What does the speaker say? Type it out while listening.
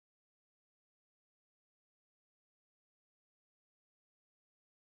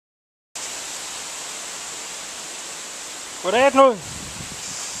Goddag, Knud.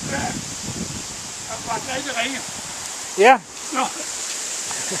 Ja, jeg var rigtig ringe. Ja. Nå,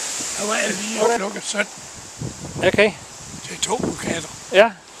 der var jeg lige og lukket søndag Okay. til 2 bukater.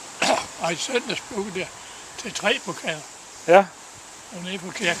 Ja. Og i søndags plukkede jeg til 3 bukater. Ja. Og nede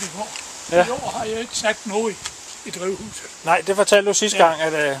på Kirkegård. Ja. I år har jeg ikke sat noget i drivhuset. Nej, det fortalte du sidste gang,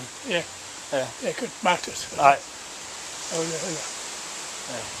 at... Ja, ja. jeg kunne ikke magte det. Nej.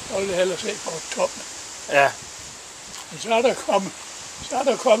 Jeg ville hellere se på toppen. Ja. Men så er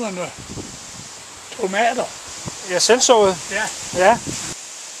der kommet nogle tomater. Ja, selvsået. Ja. Ja.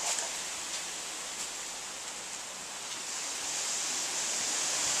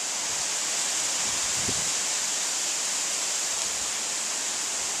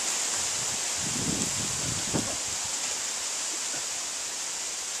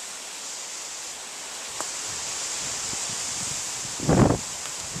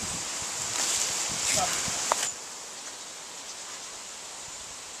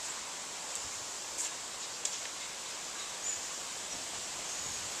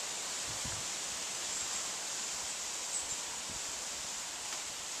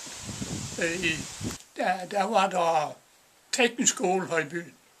 Der var der teknisk skole her i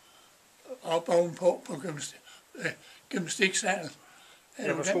byen, oppe ovenpå på gymnastiksalen.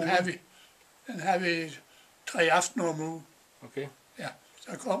 Den har vi 3 aftener om ugen. Okay. Ja,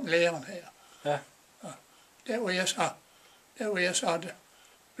 så kom læreren her. Ja. Og der var jeg så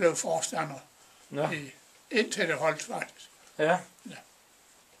blev forstander. Indtil det holdt faktisk. Ja. Ja.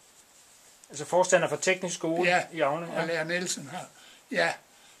 Altså forstander for teknisk skole i Auning. Ja, og lærer Nielsen har. Ja,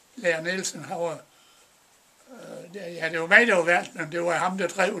 lærer Nielsen har jo... det var mig, der var værst, men det var ham, der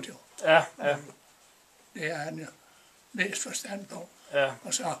drev det jo. Ja, ja. Det er han jo mest forstand på. Ja.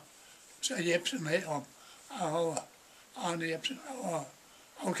 Og så Jebsen med om, og Arne Jebsen,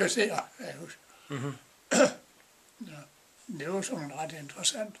 og kasserer, kan jeg huske. Mm-hmm. Ja, det var sådan ret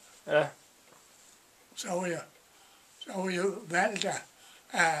interessant. Ja. Så var jeg valgt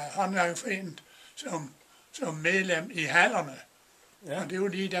af håndværkerforeningen som medlem i hallerne. Ja. Og det var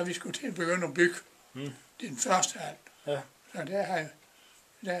lige da vi skulle til at begynde at bygge den første hal. Ja. Så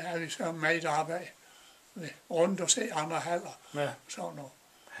der har vi så med et arbejde rundt og se andre haller. Ja. Sådan noget.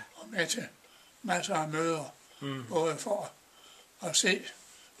 Og med til masser af møder. Både for at se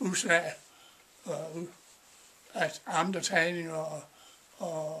udslag og at andre tegninger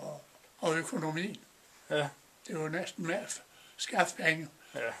og økonomi. Ja. Det var næsten med at skaffe penge.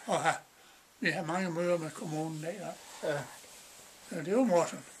 Ja. Og vi har mange møder med kommunen der. Ja. Så det var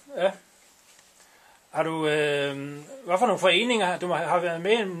morsomt. Ja. Har du, hvad for nogle foreninger? Du har været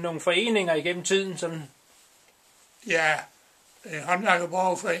med i nogle foreninger igennem tiden? Sådan? Ja,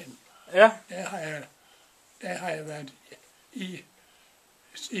 håndværkerborgerforeningen. Ja. Der har jeg været i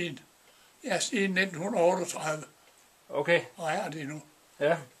siden 1938. Okay. Og er det nu.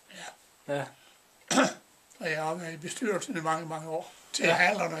 Ja. Ja. Ja. Og jeg har været i bestyrelsen i mange, mange år. Til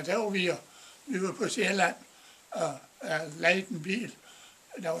hallerne, der var vi var på Sjælland og lejede en bil.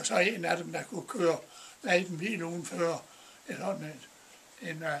 Der var så en af dem, der kunne køre, lejede en bil udenfor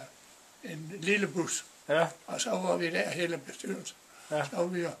en lille bus. Ja. Og så var vi der hele bestyrelsen. Ja. Så var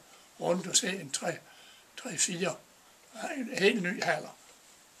vi rundt og se en 3-4 helt ny haller.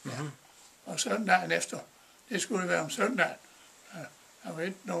 Ja. Og søndagen efter, det skulle være om søndagen. Der var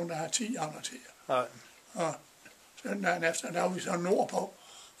ikke nogen, der har 10 andre til. Nej. Og søndagen efter, der var vi så nordpå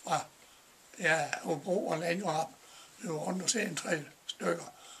fra Hobro og længere op. Vi var rundt og se en 3 stykker,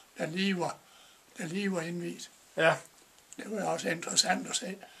 der lige var indviet. Ja. Det var også interessant at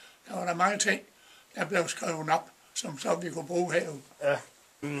se. Der var der mange ting, der blev skrevet op, som så vi kunne bruge herude. Ja.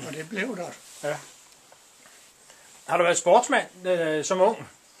 Og det blev der. Ja. Har du været sportsmand som ung?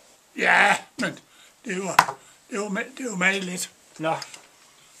 Ja, men det var meget lidt. Nå.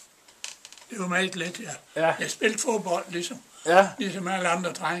 Det var meget lidt, ja. Jeg spillede fodbold ligesom alle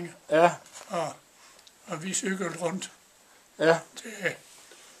andre drenge. Ja. Og vi cyklede rundt til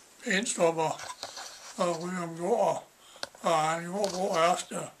Enstrup og Ryomgård og Jordbro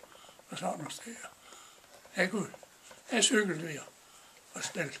Ørsted og sådan nogle steder. Jeg cyklede vi og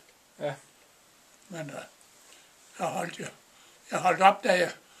spillede. Ja. Men jeg holdt op,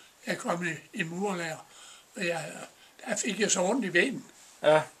 da jeg kom i murlærer. Og der fik jeg så ondt i benen.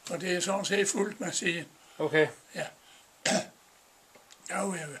 Ja. Og det er sådan set fuldt med sige. Okay. Ja. Der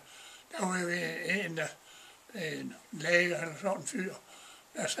var jo en læge eller sådan en fyr,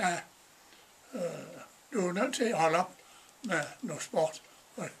 der sagde, du er nødt til at holde op med noget sport,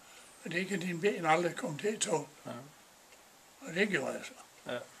 og det kan dine ben aldrig komme til at tåle. Ja. Og det gjorde jeg så.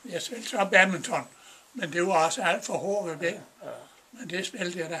 Ja. Jeg spillede så badminton, men det var også alt for hårdt ved ben. Ja. Men det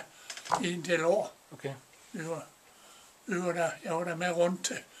spillede jeg da i en del år. Okay. Vi jeg var der med rundt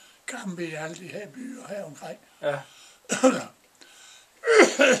til kampe i alle de her byer her omkring. Ja.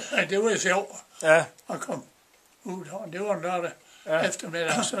 Det var sjovt Ja. at komme ud. Og det var en lørdag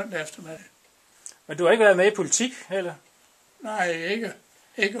eftermiddag og søndag eftermiddag. Men du har ikke været med i politik, heller? Nej,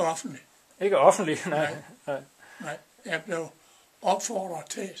 ikke offentligt. Ikke offentligt, nej. Nej, jeg blev opfordret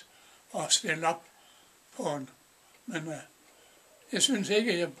til at stille op på en. Men jeg synes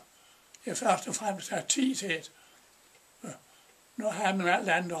ikke, jeg først og fremmest har tid til det. Nu har man alt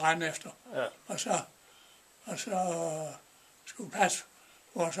andet at rende efter. Ja. Og så skulle passe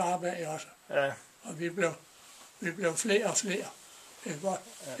vores arbejde også. Ja. Og vi blev flere og flere.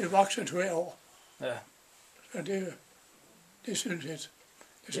 Det voksede hver år. Ja. Så det synes jeg.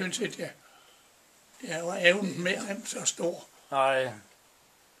 Det synes jeg var evnen mere nemt så stor. Nej.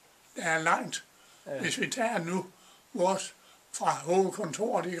 Det er langt. Ja. Hvis vi tager nu vores fra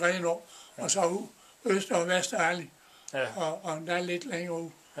hovedkontoret i Grenaa, og så ud øst og vest og Alli, og der er lidt længere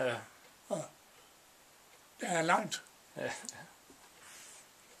ud. Ja. Og der er langt. Ja.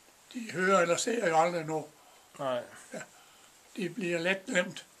 De hører eller ser jo aldrig noget. Nej. Ja. De bliver let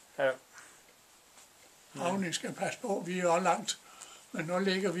glemt. Ja. Auning skal passe på, vi er jo langt. Men nu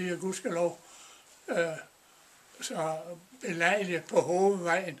ligger vi, gudskelov, så belejligt på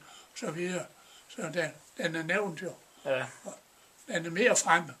hovedvejen, så videre. Så den er nævnt jo. Ja. Og den er mere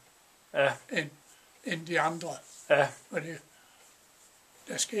fremme end de andre. Ja. Fordi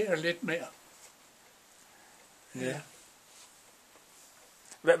der sker lidt mere. Ja.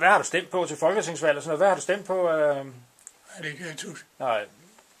 Hvad har du stemt på til folketingsvalg og sådan noget? Hvad har du stemt på? Ja, det kan jeg ikke huske. Nej.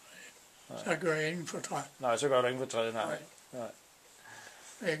 Så gør jeg ingen fortræd. Nej, så gør du ingen fortræd, nej.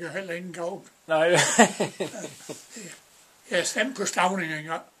 Jeg gør heller ingen gav. Nej. Jeg stemte på Auning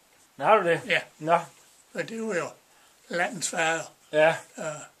engang. Nå, har du det? Ja. Nå. Og det var jo landets fader. Ja.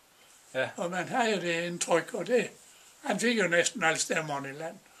 Ja. Og man har jo det indtryk, og han fik jo næsten alle stemmerne i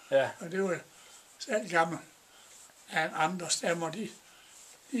land. Ja. Og det var selv gammel. Andre stemmer, de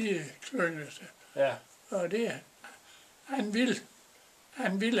klyngede sig. Ja. Og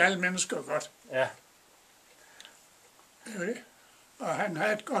han vil alle mennesker godt. Ja. Det var det. Og han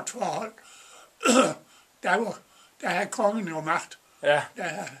havde et godt forhold. Der havde kongen jo magt. Ja.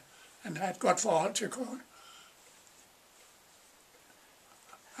 Han havde et godt forhold til kongen.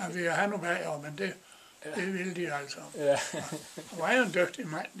 Han ville have nogle bager, men det ville de altså. Ja. Han var jo en dygtig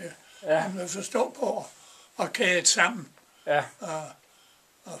mand. Han ville forstå på at kæde sammen. Ja.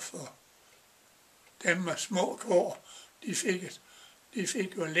 Og få dem med små kår, de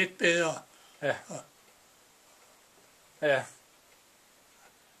fik jo lidt bedre. Ja. Ja.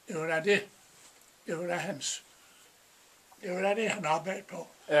 Det var da det han arbejdede på.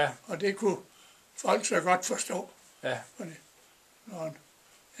 Ja. Og det kunne folk så godt forstå. Ja. Fordi når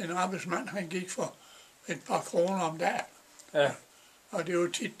en arbejdsmand, han gik for et par kroner om dagen. Ja. Og det er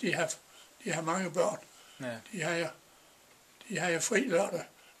jo tit, de har mange børn. Ja. De har jo fri lørdag.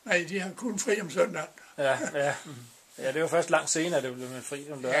 Nej, de har kun fri om søndag. Ja. Ja. Ja, det var først langt senere, det blev med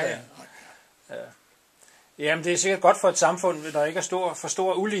fri om lørdag. Ja. Jamen, det er sikkert godt for et samfund, hvor der ikke er for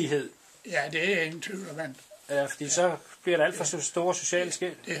stor ulighed. Ja, det er ingen tvivl om. Ja, fordi så bliver der alt for store sociale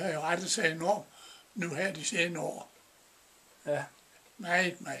skel. Det har jo rettet sig enormt nu her de senere år. Ja.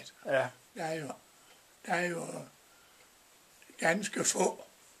 Meget. Ja. Der er jo ganske få,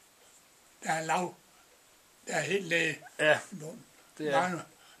 der er lav, der er helt læge. Ja. Det er.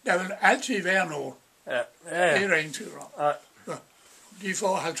 Der vil altid være nogen. Ja. Ja. Det er der ingen tvivl om. Nej. De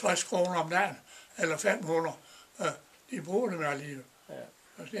får 50 kroner om dagen, eller 500. De bruger det med alligevel. Ja.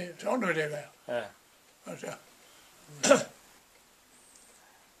 Sådan vil det være. Ja. Altså.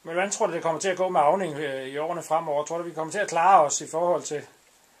 Men hvordan tror du, det kommer til at gå med Auning i årene fremover? Tror du, vi kommer til at klare os i forhold til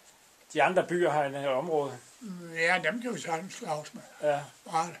de andre byer her i det her område? Ja, dem kan vi sagtens slags med. Ja.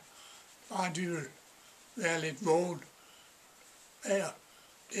 Bare de vil være lidt vågen. Ja,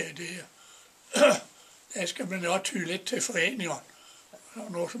 det er det her. Der skal man også ty lidt til foreninger.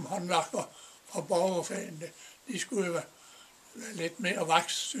 Noget som håndværker og borgerforeninger. De skulle jo være lidt mere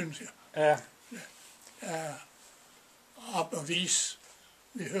vaks, synes jeg. Ja. Op og vise.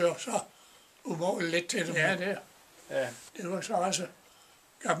 Vi hører så umåligt lidt til dem. Ja, det er. Ja. Det var så også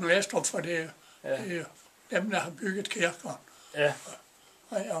Gammel Estrup, for det er dem, der har bygget kirker. Ja.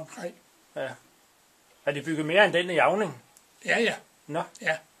 Og omkring. Ja. Har de bygget mere end den i Auning? Ja. Nå.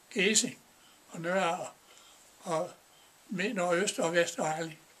 Ja, Gesing og Nørre og Midt og Øst og Vest og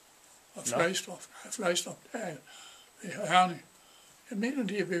Alli. Og Fløjstrup, der er ved Hørning. Jeg mener,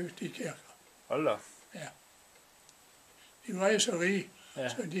 de har bygget de kirker. Hold da. Ja. De var jo så rige,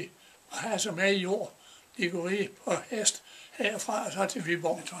 så de har så med i jord. De går rige på hest herfra og så til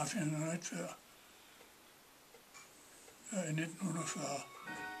Viborg. Jeg tror, jeg finder noget før. i 1940,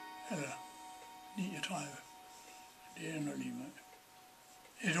 eller 39. Det er noget lige meget.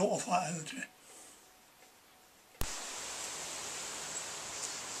 Et år fra eller til.